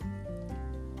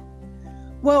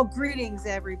Well, greetings,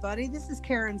 everybody. This is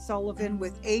Karen Sullivan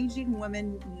with Aging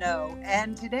Women Know.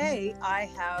 And today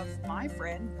I have my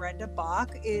friend Brenda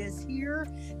Bock is here,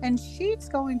 and she's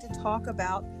going to talk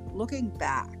about looking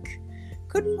back.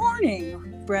 Good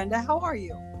morning, Brenda. How are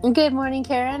you? Good morning,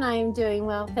 Karen. I'm doing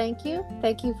well, thank you.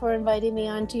 Thank you for inviting me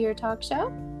onto your talk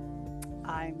show.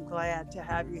 I'm glad to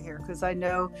have you here because I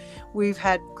know we've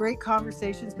had great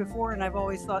conversations before, and I've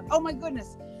always thought, oh my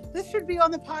goodness, this should be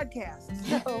on the podcast.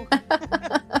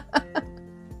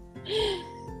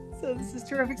 So this is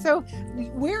terrific. So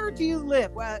where do you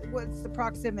live? What's the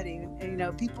proximity?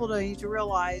 People need to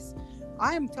realize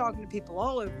I'm talking to people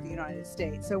all over the United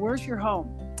States. So where's your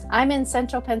home? I'm in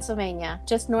central Pennsylvania,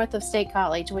 just north of State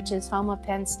College, which is home of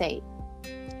Penn State.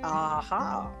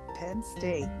 Aha, Penn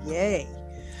State. Yay.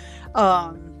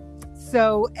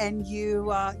 And you're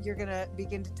going to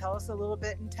begin to tell us a little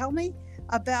bit and tell me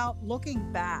about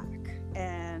looking back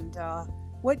and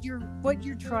what you're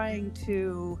trying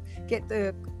to get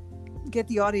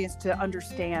the audience to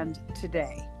understand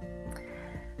today.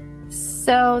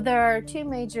 So there are two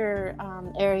major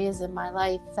areas in my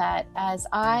life that, as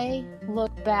I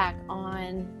look back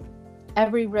on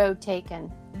every road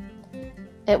taken,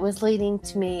 it was leading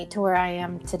to me to where I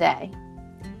am today.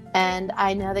 And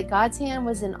I know that God's hand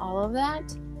was in all of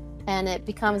that, and it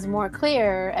becomes more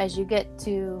clear as you get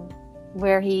to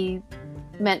where He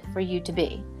meant for you to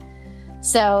be.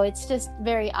 So it's just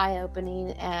very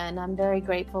eye-opening, and I'm very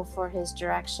grateful for His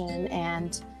direction.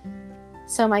 And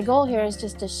so my goal here is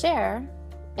just to share,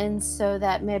 and so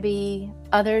that maybe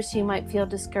others who might feel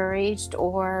discouraged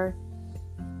or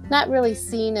not really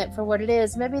seeing it for what it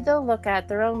is, maybe they'll look at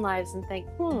their own lives and think,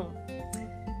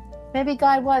 maybe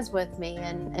God was with me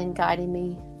and guiding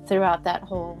me throughout that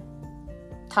whole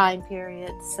time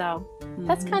period. So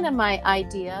that's kind of my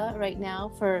idea right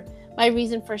now for my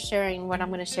reason for sharing what I'm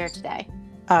going to share today.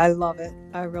 I love it.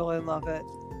 I really love it.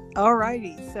 All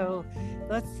righty. So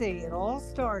let's see. It all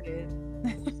started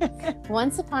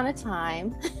once upon a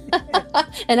time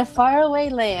in a faraway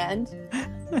land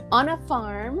on a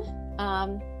farm.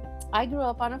 I grew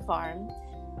up on a farm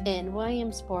in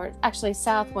Williamsport, actually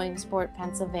South Williamsport,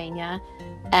 Pennsylvania.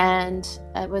 And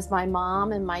it was my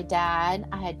mom and my dad.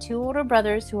 I had two older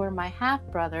brothers who were my half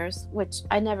brothers, which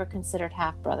I never considered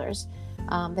half brothers.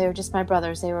 They were just my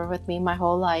brothers. They were with me my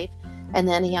whole life. And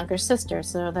then a younger sister.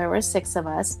 So there were 6 of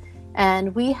us.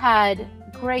 And we had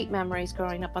great memories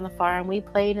growing up on the farm. We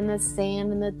played in the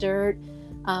sand and the dirt.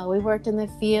 We worked in the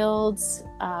fields,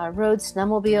 rode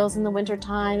snowmobiles in the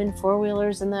wintertime and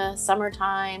 4-wheelers in the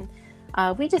summertime.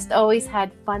 We just always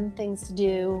had fun things to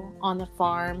do on the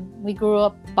farm. We grew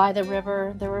up by the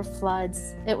river. There were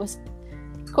floods. It was,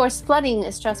 of course, flooding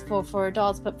is stressful for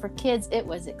adults, but for kids, it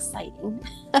was exciting.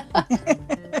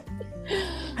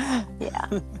 Yeah.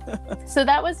 So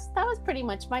that was pretty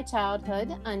much my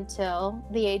childhood until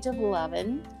the age of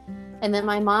 11. And then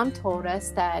my mom told us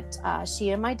that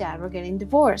she and my dad were getting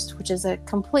divorced, which is a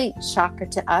complete shocker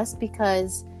to us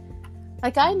because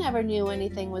I never knew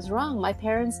anything was wrong. My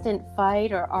parents didn't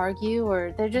fight or argue,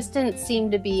 or there just didn't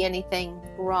seem to be anything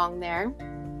wrong there.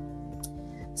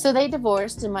 So they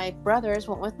divorced, and my brothers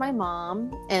went with my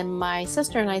mom, and my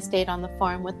sister and I stayed on the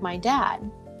farm with my dad.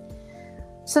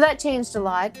 So that changed a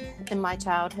lot in my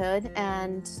childhood,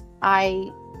 and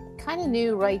I kind of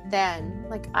knew right then,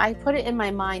 I put it in my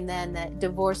mind then that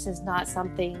divorce is not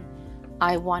something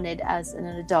I wanted as an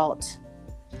adult.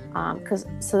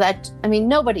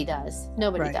 Nobody does.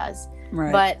 Nobody does.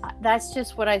 Right. But that's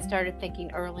just what I started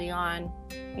thinking early on,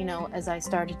 as I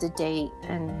started to date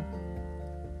and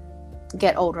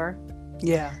get older.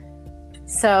 Yeah.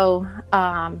 So,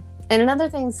 and another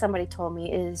thing somebody told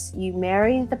me is you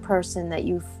marry the person that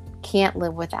you can't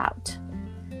live without.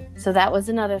 So that was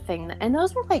another thing. And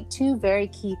those were 2 very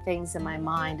key things in my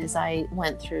mind as I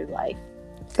went through life.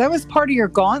 That was part of your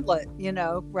gauntlet,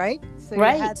 right? So you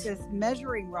right. had this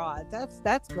measuring rod.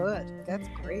 That's good. That's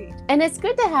great. And it's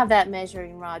good to have that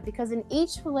measuring rod because in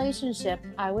each relationship,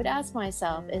 I would ask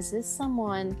myself, is this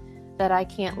someone that I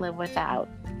can't live without?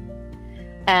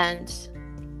 And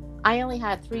I only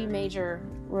had 3 major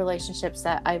relationships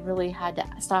that I really had to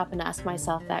stop and ask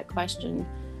myself that question.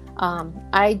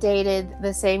 I dated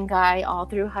the same guy all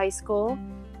through high school.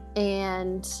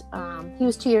 And he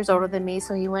was 2 years older than me,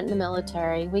 so he went in the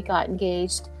military. We got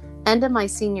engaged end of my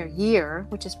senior year,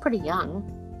 which is pretty young.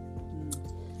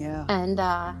 Yeah. And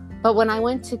but when I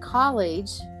went to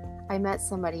college, I met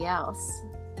somebody else,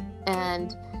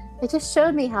 and it just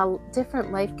showed me how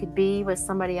different life could be with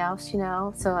somebody else,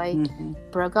 So I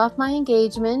broke off my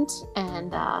engagement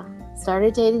and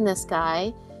started dating this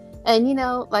guy. And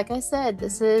like I said,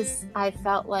 I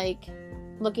felt like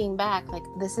looking back, like,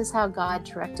 this is how God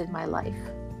directed my life.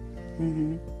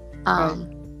 Mm-hmm.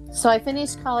 So I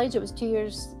finished college. It was 2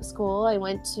 years school. I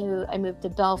moved to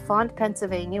Bellefonte,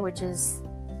 Pennsylvania, which is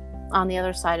on the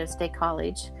other side of State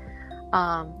College.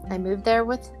 I moved there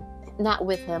not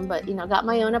with him, but, got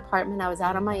my own apartment. I was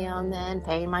out on my own then,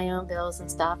 paying my own bills and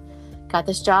stuff. Got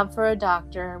this job for a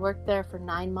doctor. I worked there for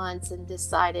 9 months and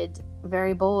decided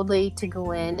very boldly to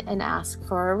go in and ask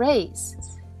for a raise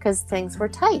because things were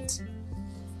tight.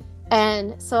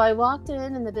 And so I walked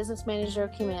in, and the business manager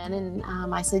came in, and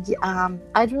I said,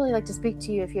 I'd really like to speak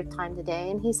to you if you have time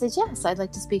today. And he said, yes, I'd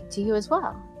like to speak to you as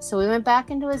well. So we went back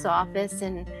into his office,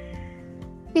 and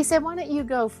he said, why don't you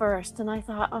go first? And I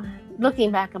thought,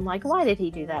 looking back, I'm like, why did he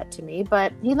do that to me?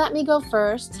 But he let me go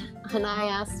first. And I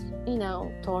asked,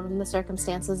 told him the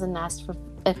circumstances and asked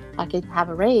if I could have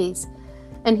a raise.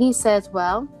 And he says,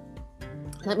 well,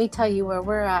 let me tell you where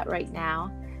we're at right now.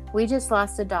 We just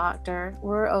lost a doctor.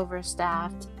 We're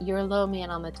overstaffed. You're a low man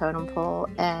on the totem pole,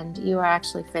 and you are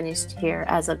actually finished here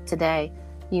as of today.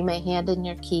 You may hand in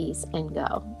your keys and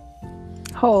go.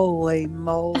 Holy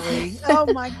moly. Oh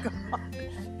my God.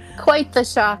 Quite the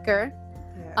shocker.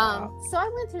 Yeah. So I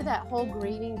went through that whole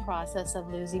grieving process of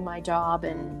losing my job,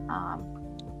 and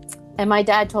my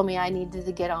dad told me I needed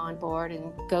to get on board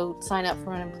and go sign up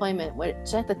for unemployment,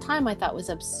 which at the time I thought was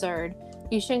absurd.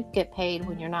 You shouldn't get paid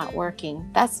when you're not working.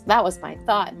 That was my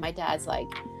thought. And my dad's like,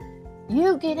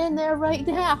 you get in there right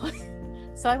now.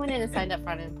 So I went in and signed up for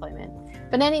unemployment.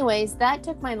 But anyways, that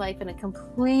took my life in a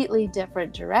completely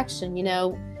different direction. They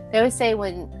always say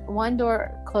when one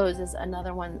door closes,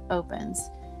 another one opens.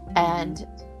 And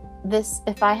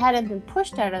if I hadn't been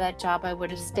pushed out of that job, I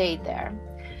would have stayed there.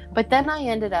 But then I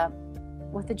ended up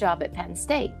with a job at Penn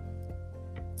State.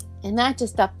 And that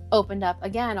just opened up,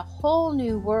 again, a whole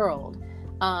new world.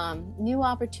 New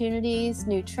opportunities,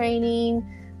 new training.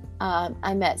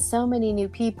 I met so many new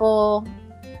people.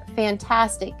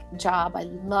 Fantastic job. I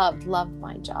loved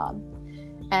my job.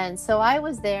 And so I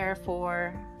was there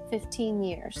for 15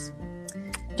 years.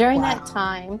 During that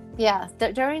time,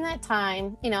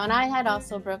 and I had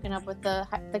also broken up with the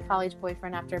college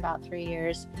boyfriend after about 3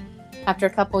 years. After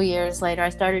a couple years later, I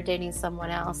started dating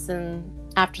someone else. And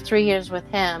after 3 years with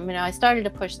him, I started to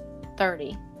push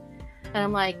 30. And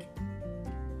I'm like,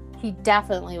 he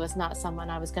definitely was not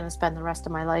someone I was going to spend the rest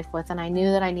of my life with. And I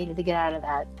knew that I needed to get out of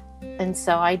that. And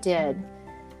so I did.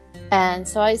 And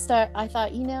so I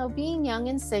thought, being young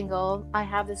and single, I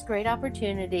have this great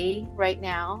opportunity right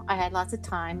now. I had lots of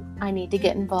time. I need to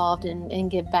get involved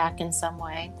and give back in some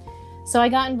way. So I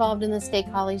got involved in the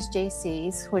State College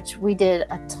JCs, which we did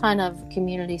a ton of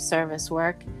community service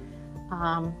work.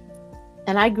 And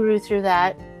I grew through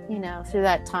that, through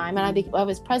that time. And I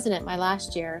was president my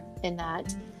last year in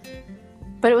that.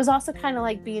 But it was also kind of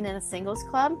like being in a singles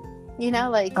club,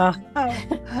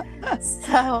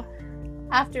 So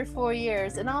after 4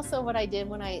 years, and also what I did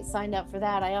when I signed up for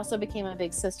that, I also became a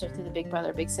big sister through the Big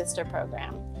Brother, Big Sister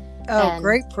program. Oh, and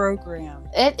great program.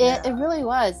 It really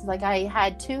was. Like, I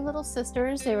had 2 little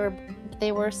sisters.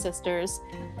 They were sisters,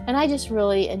 and I just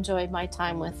really enjoyed my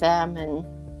time with them, and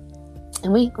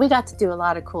we got to do a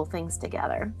lot of cool things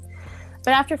together.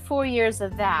 But after 4 years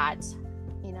of that,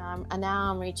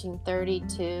 now I'm reaching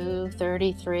 32,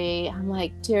 33. I'm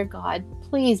like, dear God,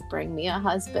 please bring me a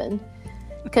husband.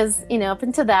 Because, up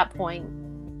until that point,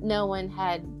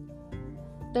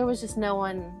 there was just no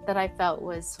one that I felt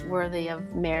was worthy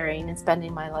of marrying and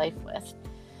spending my life with.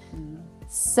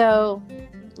 So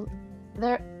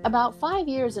about 5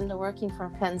 years into working for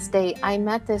Penn State, I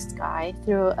met this guy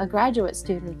through a graduate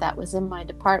student that was in my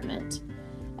department.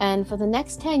 And for the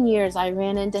next 10 years, I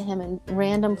ran into him in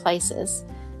random places.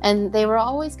 And they were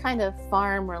always kind of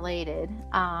farm related,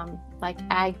 like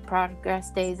Ag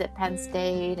Progress Days at Penn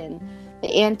State and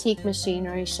the Antique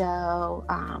Machinery Show,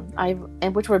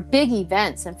 which were big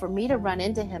events. And for me to run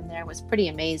into him there was pretty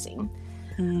amazing.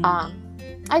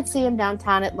 I'd see him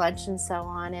downtown at lunch and so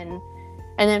on. And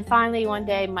then finally one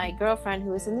day, my girlfriend, who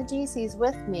was in the GCs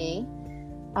with me,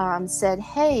 said,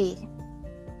 hey,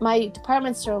 my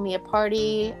department's throwing me a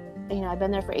party. I've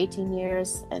been there for 18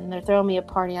 years and they're throwing me a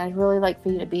party. I'd really like for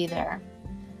you to be there.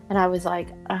 And I was like,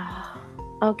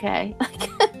 okay.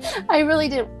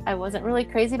 I wasn't really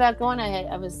crazy about going.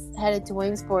 I was headed to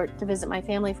Williamsport to visit my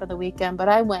family for the weekend, but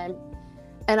I went.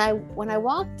 And when I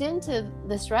walked into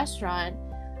this restaurant,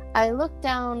 I looked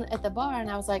down at the bar and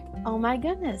I was like, oh my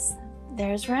goodness,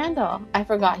 there's Randall. I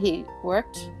forgot he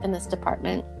worked in this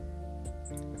department.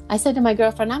 I said to my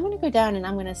girlfriend, I'm going to go down and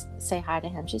I'm going to say hi to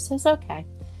him. She says, okay.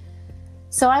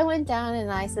 So I went down and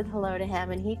I said hello to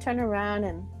him, and he turned around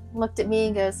and looked at me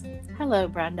and goes, hello,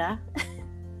 Brenda.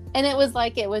 And it was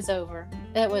like it was over.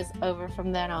 it was over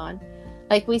from then on.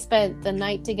 Like, we spent the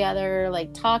night together,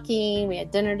 like, talking. We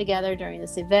had dinner together during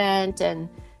this event and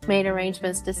made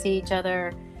arrangements to see each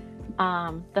other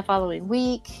the following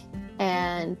week.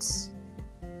 And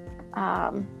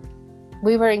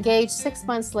we were engaged 6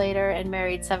 months later and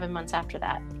married 7 months after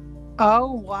that.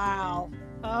 Oh, wow.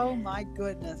 Oh, my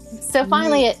goodness. So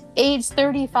finally, at age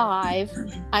 35,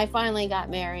 I finally got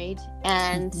married.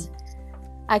 And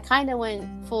I kind of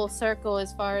went full circle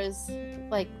as far as,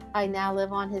 like, I now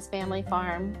live on his family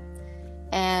farm.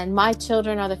 And my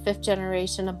children are the 5th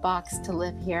generation of Bocks to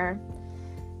live here.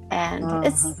 And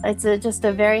it's just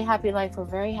a very happy life. We're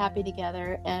very happy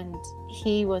together. And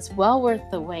he was well worth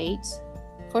the wait,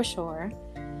 for sure.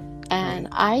 And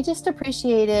I just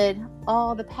appreciated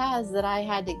all the paths that I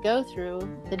had to go through,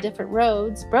 the different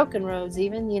roads, broken roads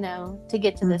even, to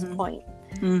get to this point.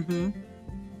 Mm-hmm.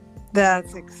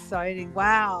 That's exciting.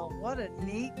 Wow. What a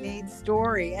neat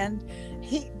story. And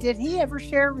did he ever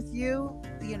share with you,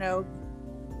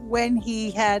 when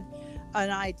he had an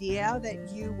idea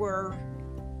that you were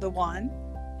the one?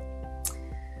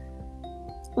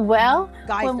 Well,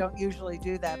 guys don't usually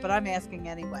do that, but I'm asking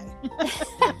anyway.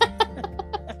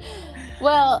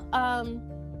 Well, I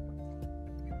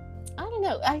don't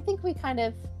know. I think we kind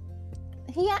of,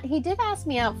 he did ask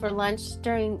me out for lunch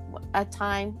during a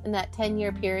time in that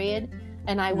 10-year period,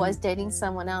 and I was dating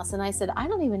someone else. And I said, I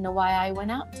don't even know why I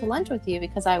went out to lunch with you,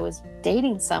 because I was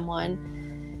dating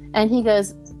someone. And he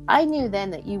goes, I knew then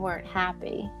that you weren't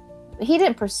happy. He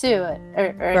didn't pursue it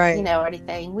or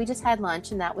anything. We just had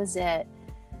lunch and that was it.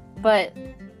 But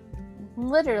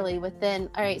literally within,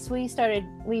 so we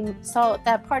saw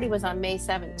that party was on May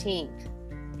 17th.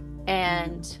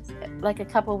 And like a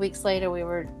couple weeks later, we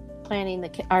were planning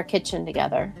our kitchen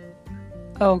together.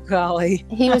 Oh, golly.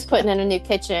 He was putting in a new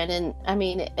kitchen. And I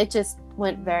mean, it just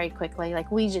went very quickly.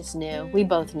 Like, we just knew. We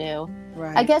both knew.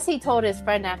 Right. I guess he told his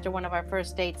friend after one of our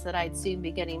first dates that I'd soon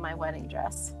be getting my wedding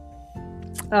dress.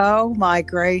 Oh, my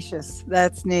gracious.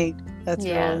 That's neat. That's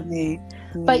really neat.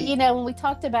 But, when we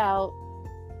talked about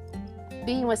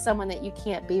being with someone that you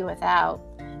can't be without,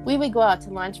 we would go out to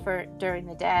lunch during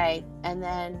the day. And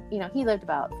then, he lived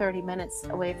about 30 minutes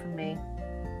away from me.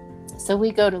 So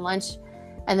we go to lunch.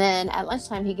 And then at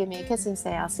lunchtime, he'd give me a kiss and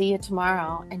say, I'll see you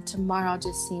tomorrow. And tomorrow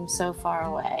just seemed so far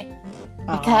away.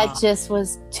 Like, that just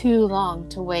was too long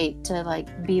to wait to,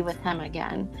 like, be with him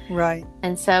again. Right.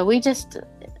 And so we just,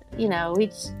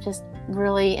 we just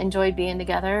really enjoyed being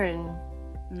together. And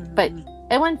but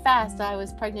it went fast. I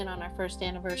was pregnant on our first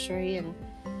anniversary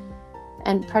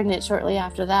and pregnant shortly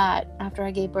after that, after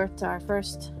I gave birth to our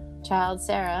first child,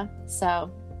 Sarah.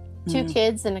 So 2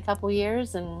 kids in a couple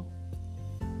years, and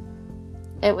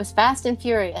it was fast and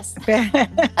furious.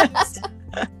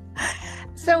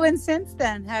 So, and since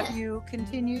then, have you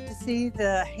continued to see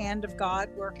the hand of God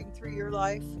working through your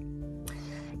life?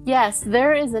 Yes,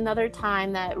 there is another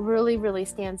time that really, really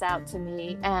stands out to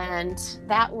me. And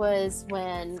that was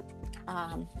when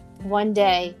one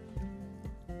day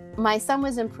my son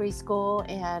was in preschool,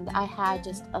 and I had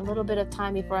just a little bit of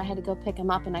time before I had to go pick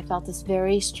him up. And I felt this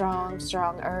very strong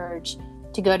urge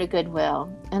to go to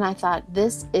Goodwill. And I thought,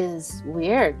 this is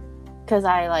weird, because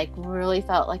I really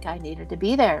felt like I needed to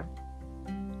be there.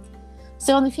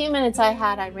 So in the few minutes I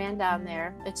had, I ran down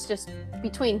there. It's just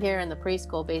between here and the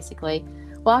preschool, basically.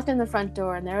 Walked in the front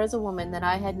door, and there was a woman that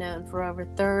I had known for over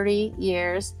 30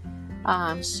 years.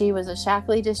 She was a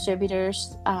Shackley distributor.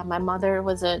 My mother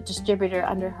was a distributor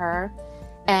under her.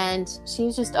 And she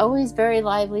was just always very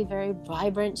lively, very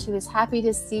vibrant. She was happy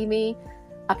to see me.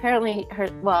 Apparently,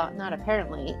 not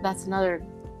apparently, that's another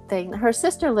thing. Her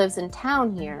sister lives in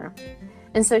town here.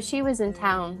 And so she was in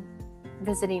town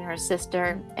visiting her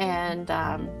sister. And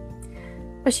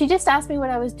but she just asked me what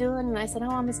I was doing, and I said,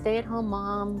 I'm a stay-at-home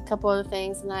mom, a couple other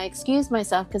things. And I excused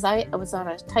myself because I was on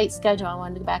a tight schedule. I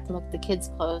wanted to go back and look at the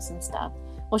kids' clothes and stuff.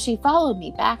 Well, she followed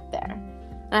me back there.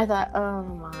 And I thought, oh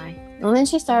my. And then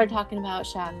she started talking about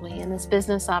Shackley and this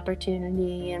business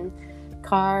opportunity and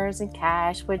cars and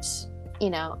cash, which,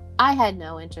 I had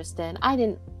no interest in.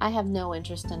 I have no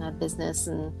interest in a business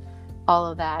and all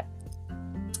of that.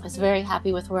 I was very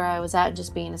happy with where I was at,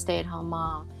 just being a stay-at-home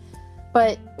mom.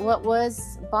 But what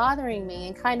was bothering me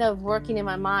and kind of working in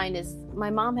my mind is my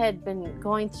mom had been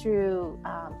going through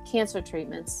cancer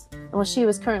treatments. Well, she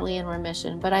was currently in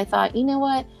remission. But I thought, you know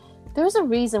what? There's a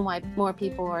reason why more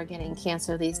people are getting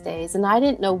cancer these days. And I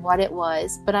didn't know what it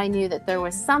was, but I knew that there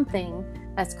was something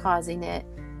that's causing it.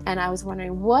 And I was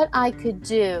wondering what I could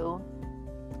do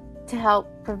to help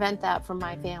prevent that from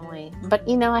my family. But,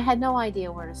 I had no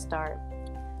idea where to start.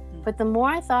 But the more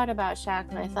I thought about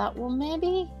Shackley, I thought, well,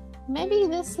 maybe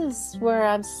this is where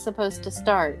I'm supposed to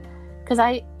start. because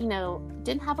I,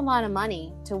 didn't have a lot of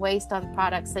money to waste on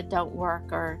products that don't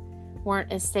work or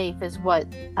weren't as safe as what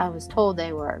I was told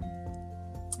they were.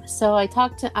 So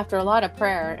after a lot of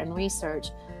prayer and research,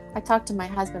 I talked to my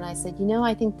husband. I said,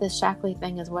 I think this Shaklee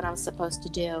thing is what I'm supposed to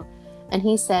do. And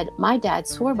he said, my dad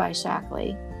swore by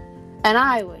Shaklee. And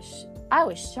I was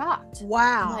shocked.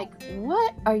 Wow. I'm like,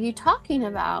 what are you talking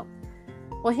about?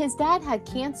 Well, his dad had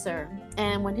cancer.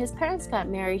 And when his parents got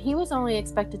married, he was only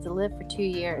expected to live for 2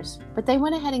 years. But they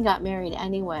went ahead and got married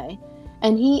anyway.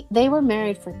 And they were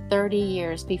married for 30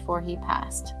 years before he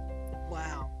passed.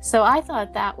 Wow. So I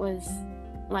thought that was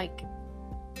like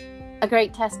a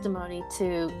great testimony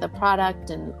to the product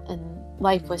and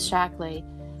life with Shaklee.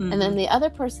 Mm-hmm. And then the other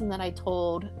person that I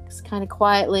told kind of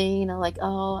quietly, like,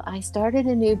 oh, I started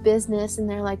a new business. And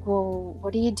they're like, well,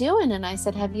 what are you doing? And I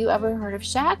said, have you ever heard of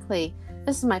Shaklee?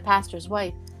 This is my pastor's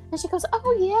wife. And she goes,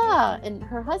 oh, yeah. And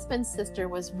her husband's sister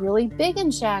was really big in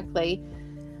Shaklee.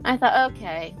 I thought,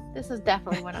 okay, this is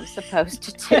definitely what I'm supposed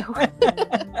to do,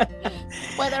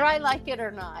 whether I like it or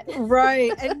not.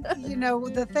 Right. And,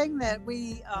 the thing that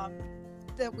we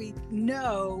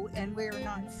know, and we're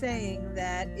not saying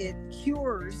that it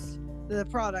cures, the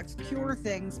products cure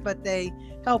things, but they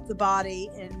help the body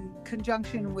in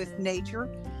conjunction with nature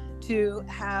to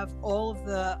have all of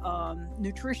the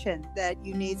nutrition that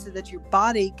you need so that your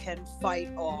body can fight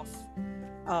off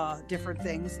different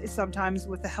things, sometimes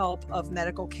with the help of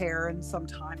medical care and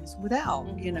sometimes without,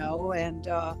 and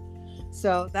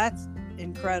so that's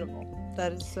incredible.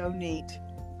 That is so neat.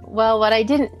 Well, what I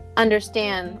didn't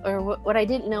understand, or what I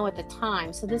didn't know at the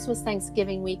time, so this was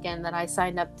Thanksgiving weekend that I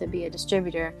signed up to be a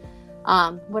distributor.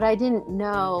 What I didn't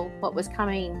know what was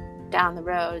coming down the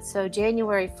road. So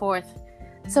January 4th,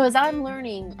 so as I'm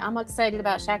learning, I'm excited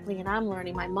about Shaklee and I'm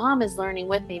learning. My mom is learning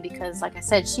with me because, like I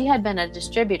said, she had been a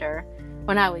distributor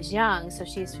when I was young. So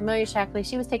she's familiar with Shaklee.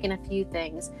 She was taking a few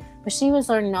things, but she was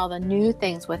learning all the new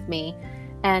things with me.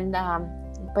 And,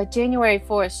 but January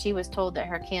 4th, she was told that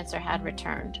her cancer had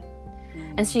returned.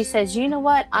 And she says, you know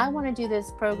what? I want to do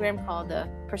this program called the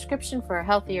Prescription for a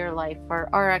Healthier Life, or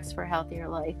RX for a Healthier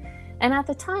Life. And at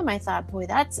the time I thought, boy,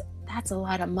 that's a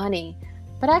lot of money.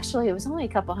 But actually it was only a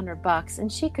couple $100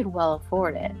 and she could well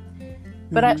afford it.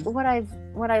 But what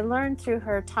I learned through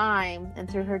her time and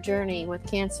through her journey with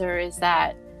cancer is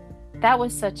that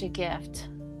was such a gift,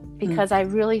 because I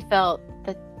really felt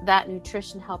that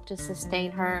nutrition helped to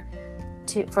sustain her,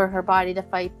 for her body to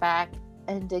fight back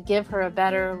and to give her a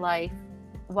better life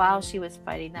while she was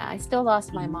fighting that. I still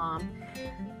lost my mom,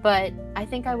 but I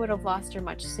think I would have lost her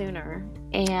much sooner.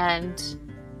 And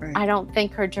right. I don't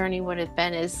think her journey would have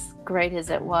been as great as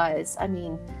it was. I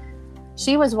mean,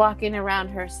 she was walking around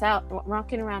her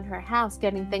house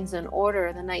getting things in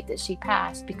order the night that she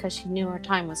passed, because she knew her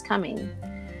time was coming.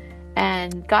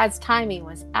 And God's timing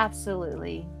was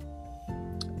absolutely,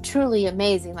 truly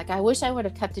amazing. Like, I wish I would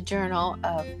have kept a journal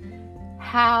of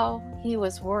how he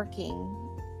was working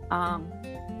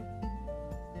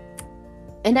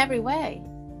in every way,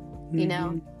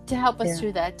 to help us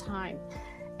through that time.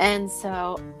 And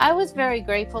so I was very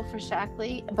grateful for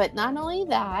Shaklee, but not only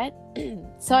that,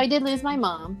 so I did lose my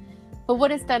mom, but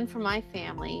what it's done for my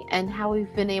family and how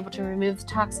we've been able to remove the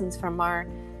toxins from our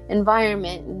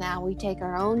environment. And now we take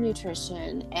our own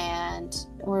nutrition, and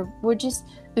we've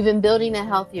been building a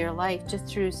healthier life just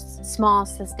through small,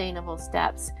 sustainable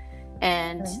steps.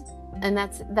 And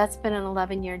that's been an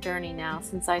 11-year journey now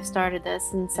since I've started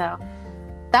this. And so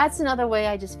that's another way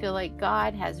I just feel like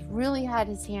God has really had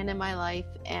his hand in my life,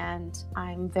 and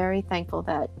I'm very thankful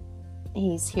that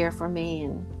he's here for me.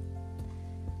 And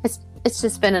it's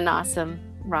just been an awesome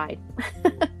ride.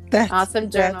 Awesome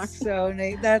journey. That's so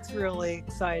neat. That's really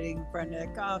exciting, Brenda.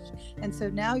 Gosh. And so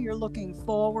now you're looking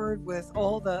forward with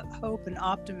all the hope and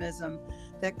optimism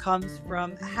that comes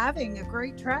from having a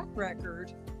great track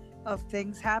record of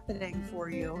things happening for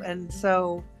you. And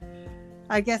so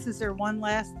I guess, is there one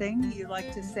last thing you'd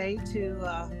like to say to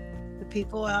the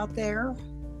people out there?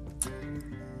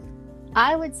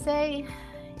 I would say,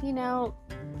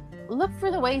 look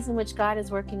for the ways in which God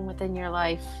is working within your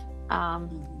life.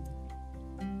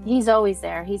 He's always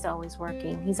there. He's always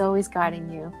working. He's always guiding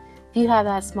you. If you have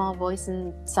that small voice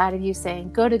inside of you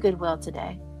saying, go to Goodwill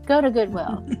today, go to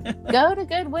Goodwill, go to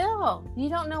Goodwill. You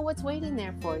don't know what's waiting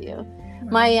there for you.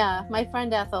 My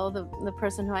friend Ethel, the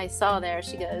person who I saw there,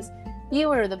 she goes, you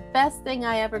were the best thing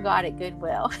I ever got at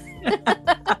Goodwill.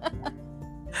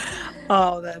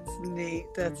 Oh, that's neat.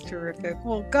 That's terrific.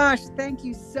 Well, gosh, thank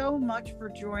you so much for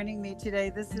joining me today.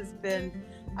 This has been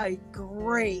a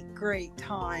great, great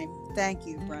time. Thank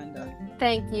you, Brenda.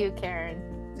 Thank you,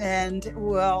 Karen. And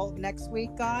well, next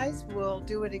week, guys, we'll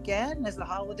do it again as the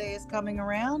holiday is coming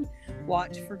around.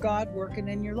 Watch for God working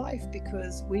in your life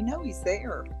because we know He's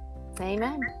there.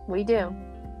 Amen. We do.